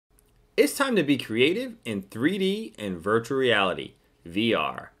It's time to be creative in 3D and virtual reality,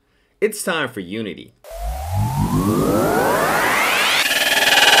 VR. It's time for Unity.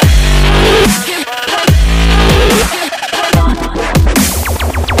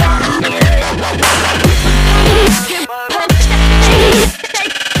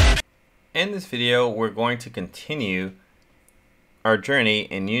 In this video, we're going to continue our journey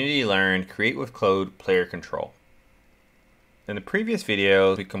in Unity Learn Create with Code Player Control. In the previous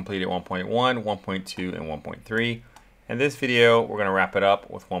video, we completed 1.1, 1.2, and 1.3. In this video, we're going to wrap it up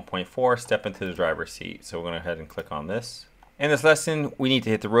with 1.4, step into the driver's seat. So we're going to go ahead and click on this. In this lesson, we need to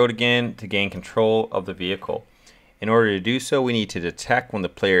hit the road again to gain control of the vehicle. In order to do so, we need to detect when the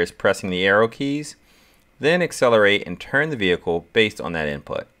player is pressing the arrow keys, then accelerate and turn the vehicle based on that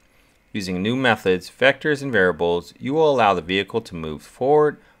input. Using new methods, vectors, and variables, you will allow the vehicle to move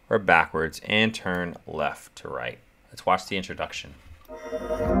forward or backwards and turn left to right. Let's watch the introduction.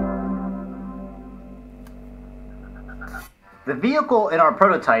 The vehicle in our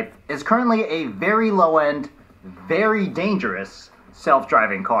prototype is currently a very low-end, very dangerous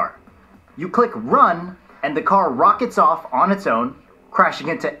self-driving car. You click run and the car rockets off on its own, crashing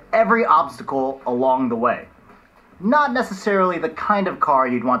into every obstacle along the way. Not necessarily the kind of car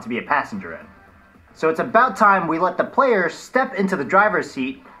you'd want to be a passenger in. So it's about time we let the player step into the driver's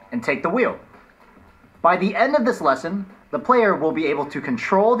seat and take the wheel. By the end of this lesson, the player will be able to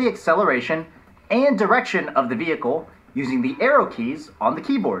control the acceleration and direction of the vehicle using the arrow keys on the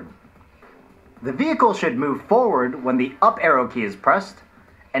keyboard. The vehicle should move forward when the up arrow key is pressed,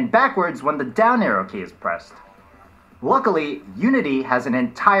 and backwards when the down arrow key is pressed. Luckily, Unity has an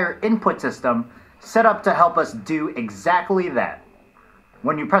entire input system set up to help us do exactly that.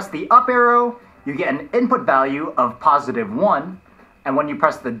 When you press the up arrow, you get an input value of +1, and when you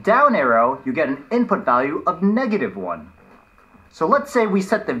press the down arrow, you get an input value of -1. So let's say we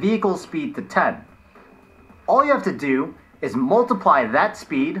set the vehicle speed to 10. All you have to do is multiply that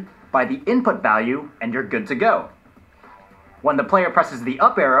speed by the input value and you're good to go. When the player presses the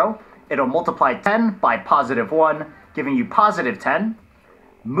up arrow, it'll multiply 10 by +1, giving you +10,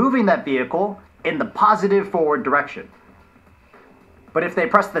 moving that vehicle in the positive forward direction. But if they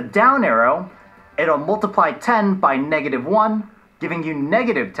press the down arrow, it'll multiply 10 by -1, giving you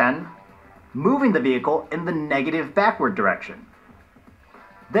 -10, moving the vehicle in the negative backward direction.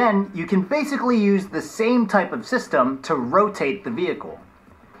 Then you can basically use the same type of system to rotate the vehicle.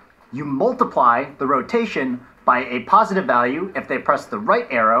 You multiply the rotation by a positive value if they press the right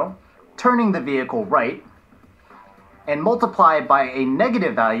arrow, turning the vehicle right, and multiply by a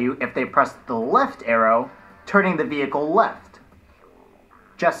negative value if they press the left arrow, turning the vehicle left.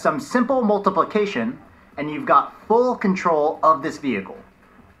 Just some simple multiplication, and you've got full control of this vehicle.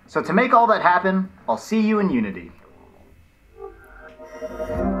 So to make all that happen, I'll see you in Unity.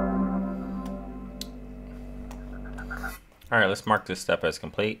 Alright, let's mark this step as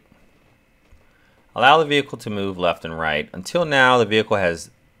complete. Allow the vehicle to move left and right. Until now, the vehicle has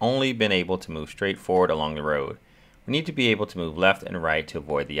only been able to move straight forward along the road. We need to be able to move left and right to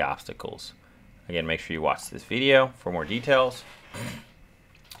avoid the obstacles. Again, make sure you watch this video for more details.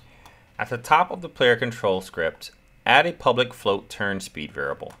 At the top of the player control script, add a public float turn speed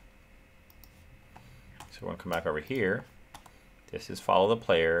variable. So we're going to come back over here. This is follow the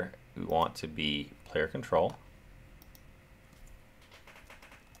player. We want to be player control.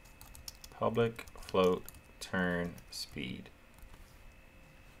 Public float turn speed.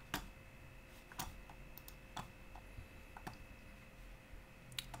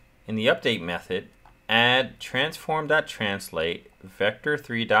 In the update method, add transform.translate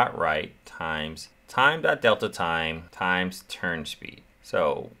vector3.right times time.delta time times turn speed.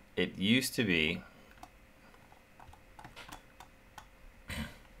 So it used to be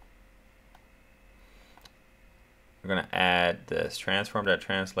we're going to add this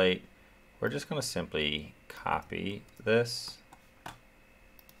transform.translate. We're just going to simply copy this.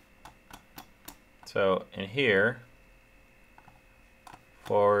 So in here,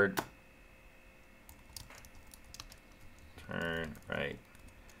 forward, turn right.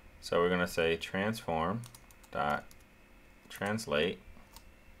 So we're going to say transform dot translate.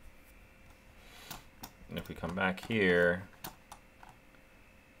 And if we come back here,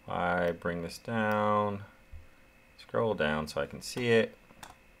 I bring this down, scroll down so I can see it.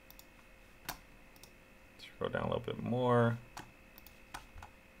 Scroll down a little bit more.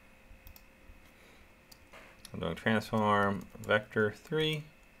 I'm doing transform vector3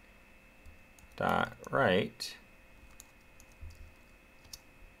 dot right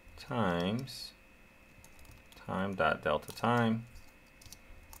times time dot delta time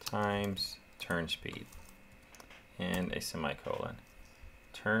times turn speed and a semicolon.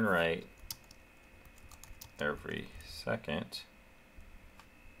 turn right every second.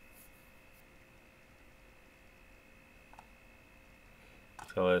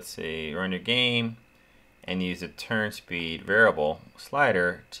 So let's see, run your game and use the turn speed variable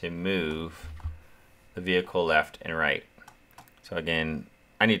slider to move the vehicle left and right. So again,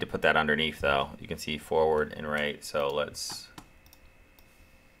 I need to put that underneath though. You can see forward and right. So let's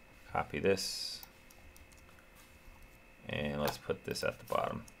copy this and let's put this at the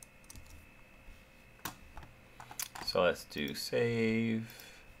bottom. So let's do save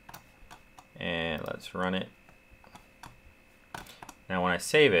and let's run it. Now when I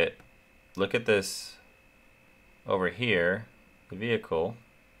save it, look at this over here, the vehicle,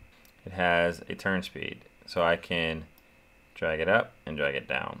 it has a turn speed. So I can drag it up and drag it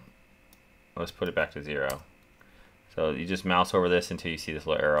down. Let's put it back to 0. So you just mouse over this until you see this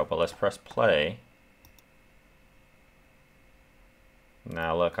little arrow, but let's press play.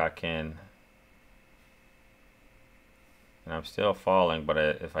 Now look, I can, and I'm still falling, but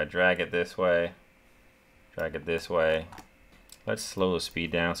if I drag it this way, let's slow the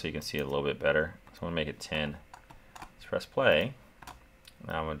speed down so you can see it a little bit better. So I'm gonna make it 10. Let's press play.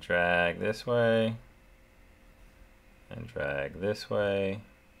 Now I'm gonna drag this way and drag this way.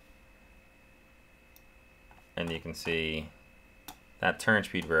 And you can see that turn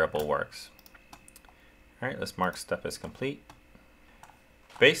speed variable works. All right, let's mark step as complete.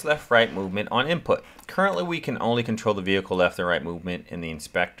 Base left-right movement on input. Currently, we can only control the vehicle left and right movement in the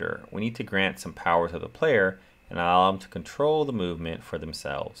inspector. We need to grant some power to the player and allow them to control the movement for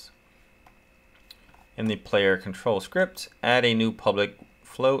themselves. In the player control script, add a new public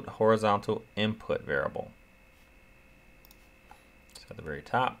float horizontal input variable. So at the very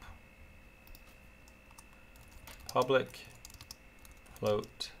top, public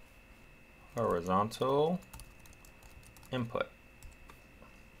float horizontal input.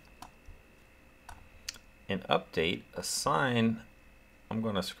 In update, assign, I'm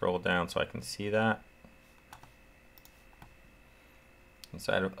going to scroll down so I can see that.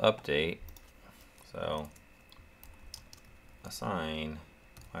 Inside of update, so assign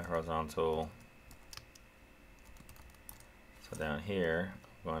my horizontal. So down here,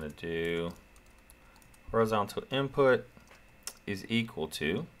 I'm going to do horizontal input is equal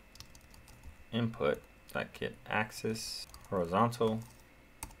to input that get axis horizontal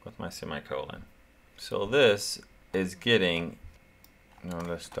with my semicolon. So this is getting, now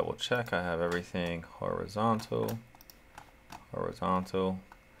let's double check I have everything horizontal, horizontal,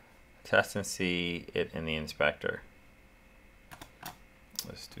 test and see it in the inspector.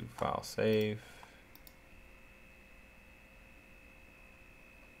 Let's do file save.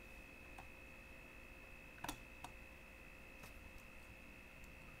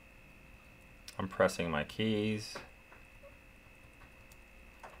 I'm pressing my keys.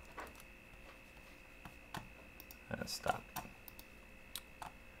 And stop.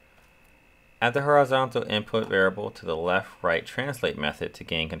 Add the horizontal input variable to the left-right translate method to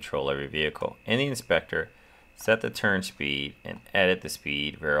gain control of your vehicle. In the inspector, set the turn speed and edit the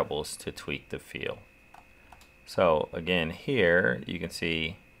speed variables to tweak the feel. So again, here you can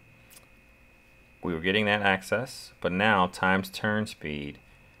see we were getting that access, but now times turn speed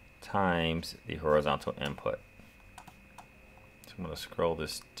times the horizontal input. So I'm going to scroll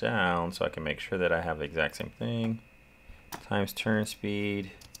this down so I can make sure that I have the exact same thing. Times turn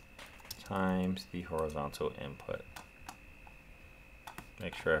speed times the horizontal input.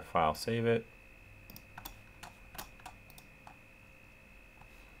 Make sure I file save it.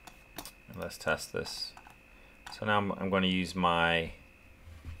 And let's test this. So now I'm going to use my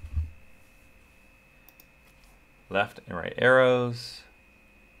left and right arrows.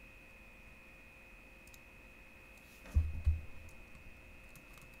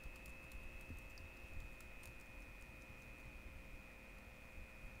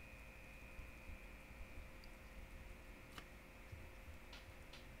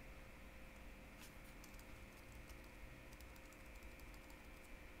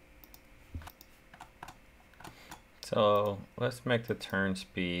 So let's make the turn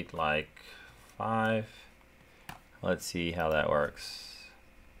speed like 5. Let's see how that works.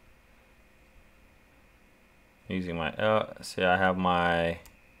 Using my, see I have my,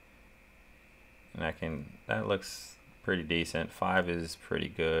 and I can, that looks pretty decent. 5 is pretty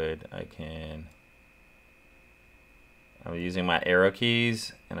good. I'm using my arrow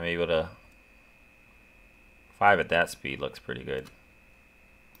keys and I'm able to, 5 at that speed looks pretty good.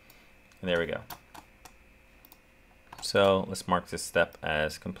 And there we go. So let's mark this step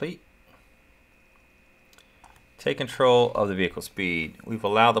as complete. Take control of the vehicle speed. We've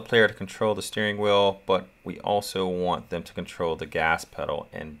allowed the player to control the steering wheel, but we also want them to control the gas pedal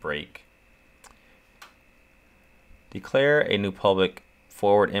and brake. Declare a new public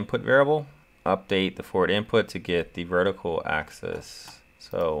forward input variable. Update the forward input to get the vertical axis.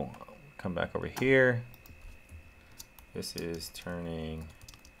 So come back over here. This is turning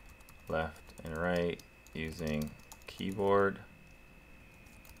left and right using keyboard.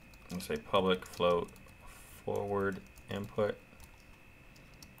 Let's say public float forward input.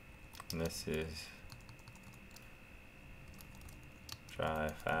 And this is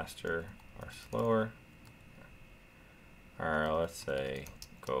drive faster or slower. Or let's say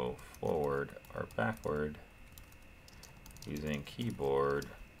go forward or backward using keyboard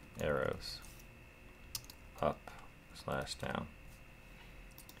arrows. Up / down.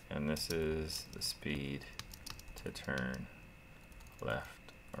 And this is the speed to turn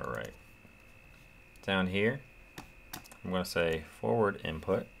left or right. Down here, I'm going to say forward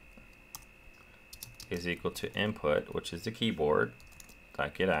input is equal to input, which is the keyboard,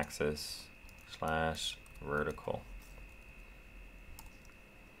 .get axis / vertical.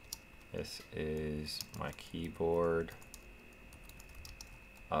 This is my keyboard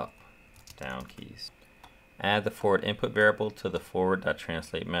up, down keys. Add the forward input variable to the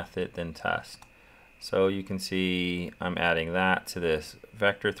forward.translate method, then test. So you can see I'm adding that to this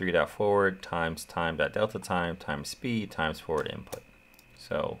vector 3.forward times time.delta time times speed times forward input.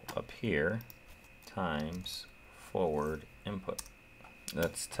 So up here times forward input.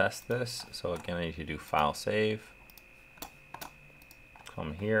 Let's test this. So again, I need to do file save.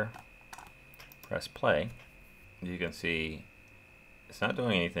 Come here, press play. You can see it's not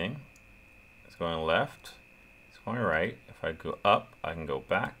doing anything. It's going left, it's going right. If I go up, I can go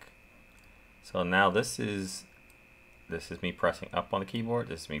back. So now this is me pressing up on the keyboard,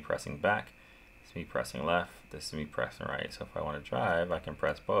 this is me pressing back, this is me pressing left, this is me pressing right. So if I want to drive, I can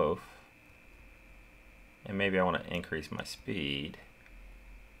press both. And maybe I want to increase my speed.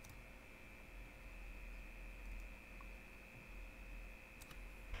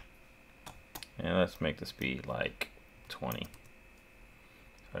 And let's make the speed like 20.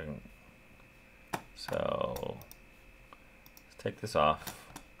 So let's take this off.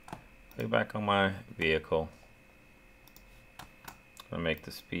 Go back on my vehicle. I'm gonna make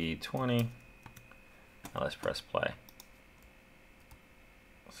the speed 20. Now let's press play.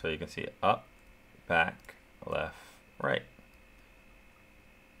 So you can see up, back, left, right.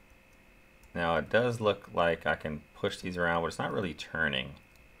 Now it does look like I can push these around, but it's not really turning.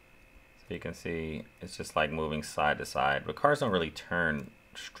 So you can see it's just like moving side to side, but cars don't really turn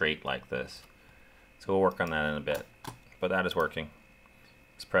straight like this. So we'll work on that in a bit, but that is working.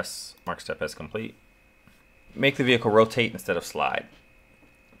 Let's press mark step as complete. Make the vehicle rotate instead of slide.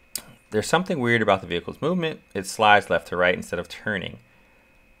 There's something weird about the vehicle's movement. It slides left to right instead of turning.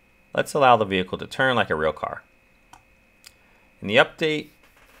 Let's allow the vehicle to turn like a real car. In the update,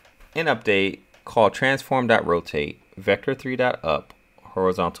 call transform.rotate, vector3.up,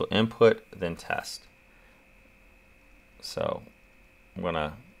 horizontal input, then test. So I'm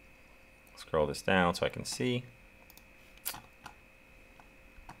gonna scroll this down so I can see.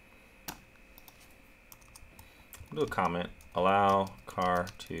 Do a comment, allow car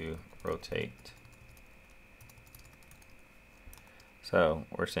to rotate. So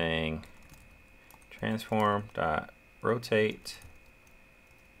we're saying transform.rotate,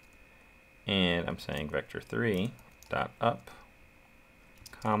 and I'm saying vector3.up,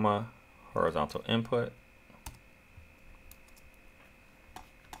 comma, horizontal input,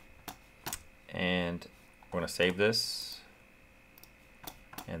 and we're going to save this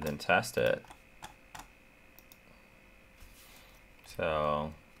and then test it.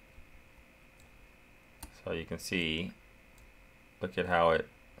 So you can see, look at how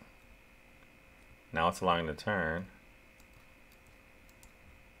now it's allowing to turn.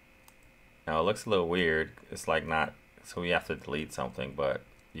 Now it looks a little weird. It's like not, so we have to delete something, but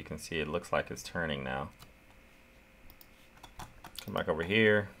you can see it looks like it's turning now. Come back over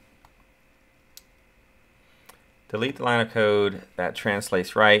here. Delete the line of code that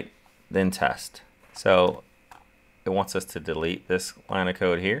translates right, then test. So it wants us to delete this line of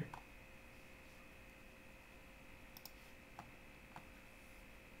code here.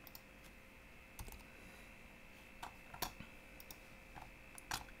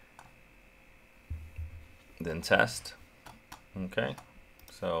 Then test. Okay,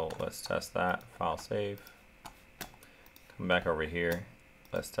 so let's test that. File save. Come back over here.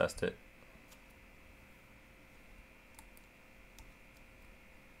 Let's test it.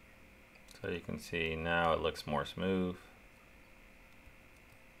 So you can see now it looks more smooth.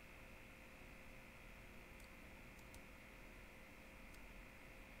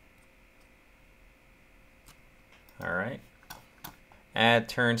 add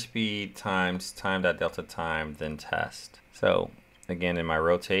turn speed times time.delta time, then test. So again, in my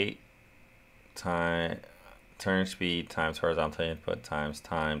rotate, turn speed times horizontal input times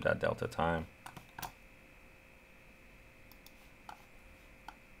time.delta time.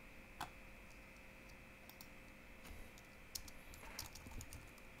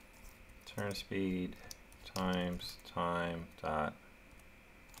 Turn speed times time.delta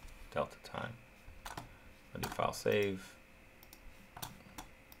time. I'll do file save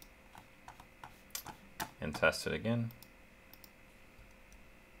and test it again.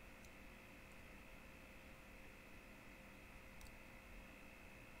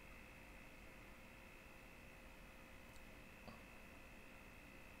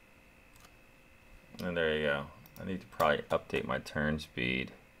 And there you go. I need to probably update my turn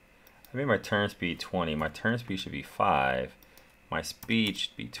speed. I made my turn speed 20. My turn speed should be 5. My speed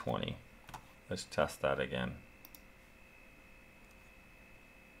should be 20. Let's test that again.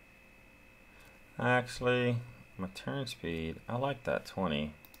 Actually, my turn speed, I like that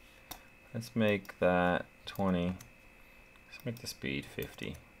 20. Let's make that 20. Let's make the speed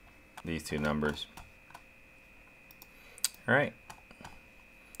 50. These two numbers. All right.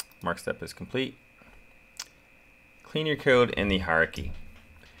 Mark step is complete. Clean your code in the hierarchy.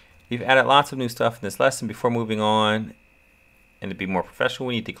 We've added lots of new stuff in this lesson. Before moving on and to be more professional,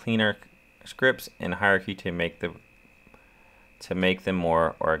 we need to clean our scripts and hierarchy to make them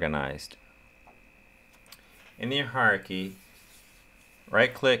more organized. In the hierarchy,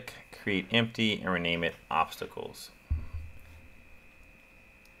 right click, create empty, and rename it obstacles.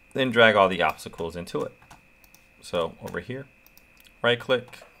 Then drag all the obstacles into it. So over here, right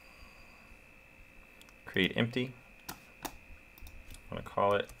click, create empty. I'm going to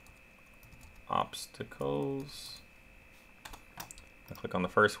call it obstacles. I click on the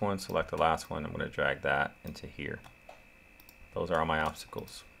first one, select the last one. I'm going to drag that into here. Those are all my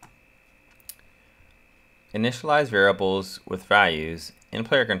obstacles. Initialize variables with values in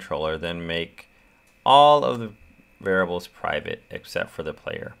player controller, then make all of the variables private except for the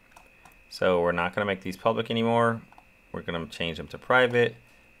player. So we're not going to make these public anymore. We're going to change them to private.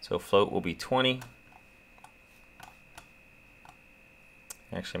 So float will be 20.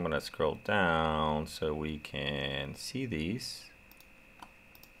 Actually, I'm going to scroll down so we can see these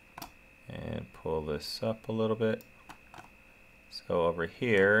and pull this up a little bit. So over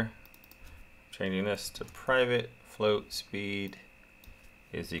here, changing this to private, float speed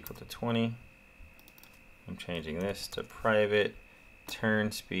is equal to 20. I'm changing this to private,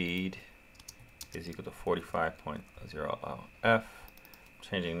 turn speed is equal to 45.0 F.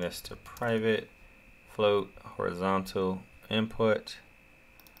 Changing this to private, float, horizontal input.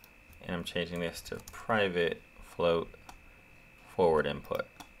 And I'm changing this to private, float, forward input.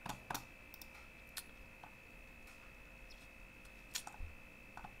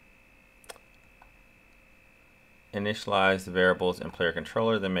 Initialize the variables in player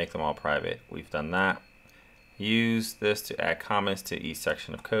controller, then make them all private. We've done that. Use this to add comments to each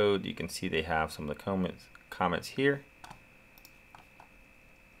section of code. You can see they have some of the comments here.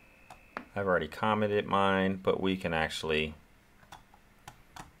 I've already commented mine, but we can actually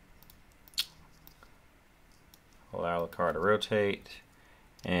allow the car to rotate,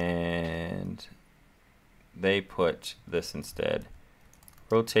 and they put this instead.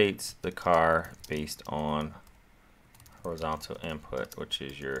 Rotates the car based on horizontal input, which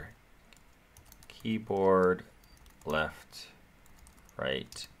is your keyboard left,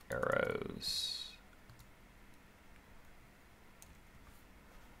 right arrows.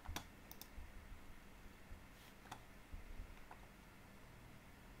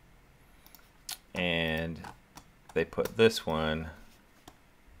 And they put this one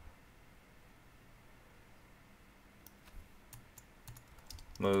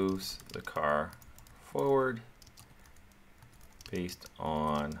moves the car forward based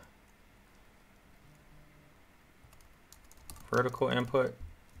on vertical input,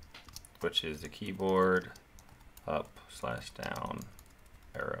 which is the keyboard up/down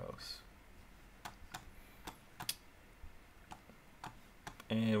arrows.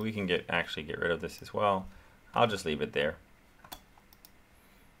 And we can actually get rid of this as well. I'll just leave it there.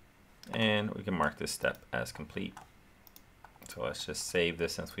 And we can mark this step as complete. So let's just save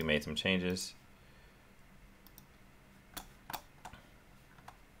this since we made some changes.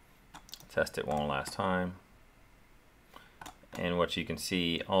 Test it one last time. And what you can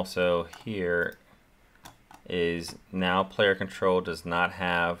see also here is now player control does not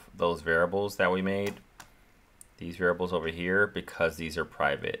have those variables that we made. These variables over here, because these are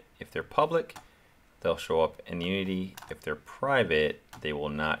private. If they're public, they'll show up in Unity. If they're private, they will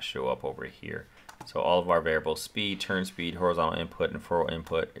not show up over here. So all of our variables, speed, turn speed, horizontal input, and forward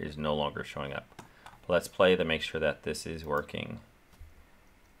input is no longer showing up. But let's play to make sure that this is working.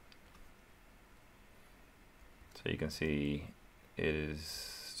 So you can see it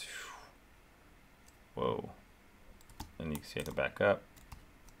is, whoa. And you can see I can back up.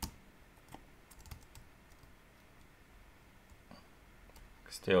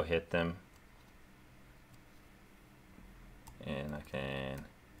 Still hit them. And I can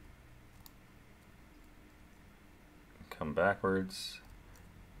come backwards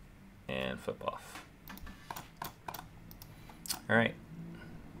and flip off. All right.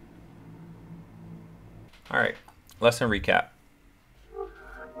 All right, lesson recap.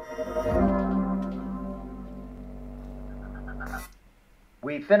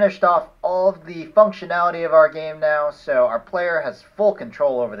 We finished off all of the functionality of our game now, so our player has full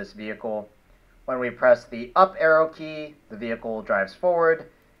control over this vehicle. When we press the up arrow key, the vehicle drives forward.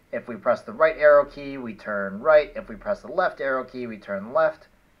 If we press the right arrow key, we turn right. If we press the left arrow key, we turn left.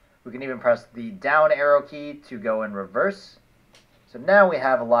 We can even press the down arrow key to go in reverse. So now we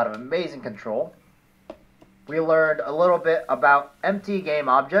have a lot of amazing control. We learned a little bit about empty game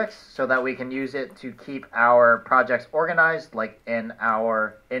objects so that we can use it to keep our projects organized, like in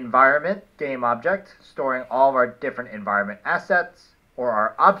our environment game object, storing all of our different environment assets, or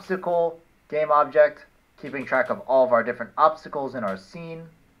our obstacle game object, keeping track of all of our different obstacles in our scene.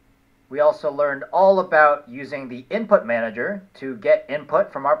 We also learned all about using the input manager to get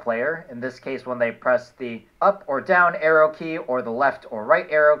input from our player, in this case when they press the up or down arrow key or the left or right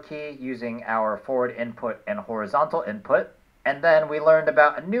arrow key, using our forward input and horizontal input. And then we learned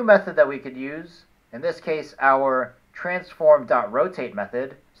about a new method that we could use, in this case our transform.rotate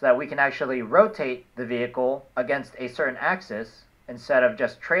method, so that we can actually rotate the vehicle against a certain axis instead of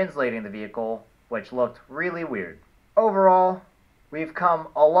just translating the vehicle, which looked really weird. Overall, we've come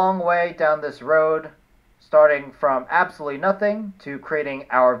a long way down this road, starting from absolutely nothing to creating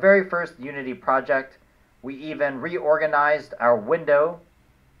our very first Unity project. We even reorganized our window.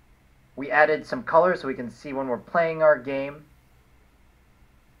 We added some color so we can see when we're playing our game.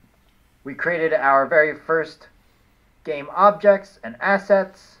 We created our very first game objects and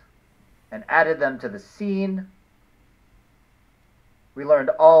assets and added them to the scene. We learned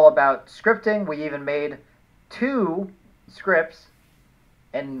all about scripting. We even made 2 scripts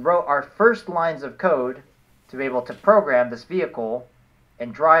and wrote our first lines of code to be able to program this vehicle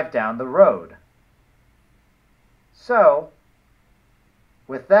and drive down the road. So,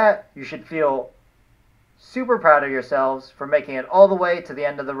 with that, you should feel super proud of yourselves for making it all the way to the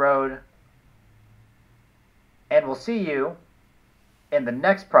end of the road. And we'll see you in the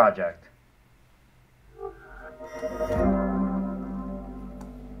next project.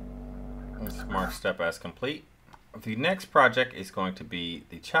 This marks step as complete. The next project is going to be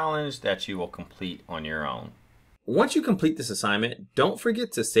the challenge that you will complete on your own. Once you complete this assignment, don't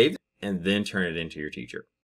forget to save it and then turn it into your teacher.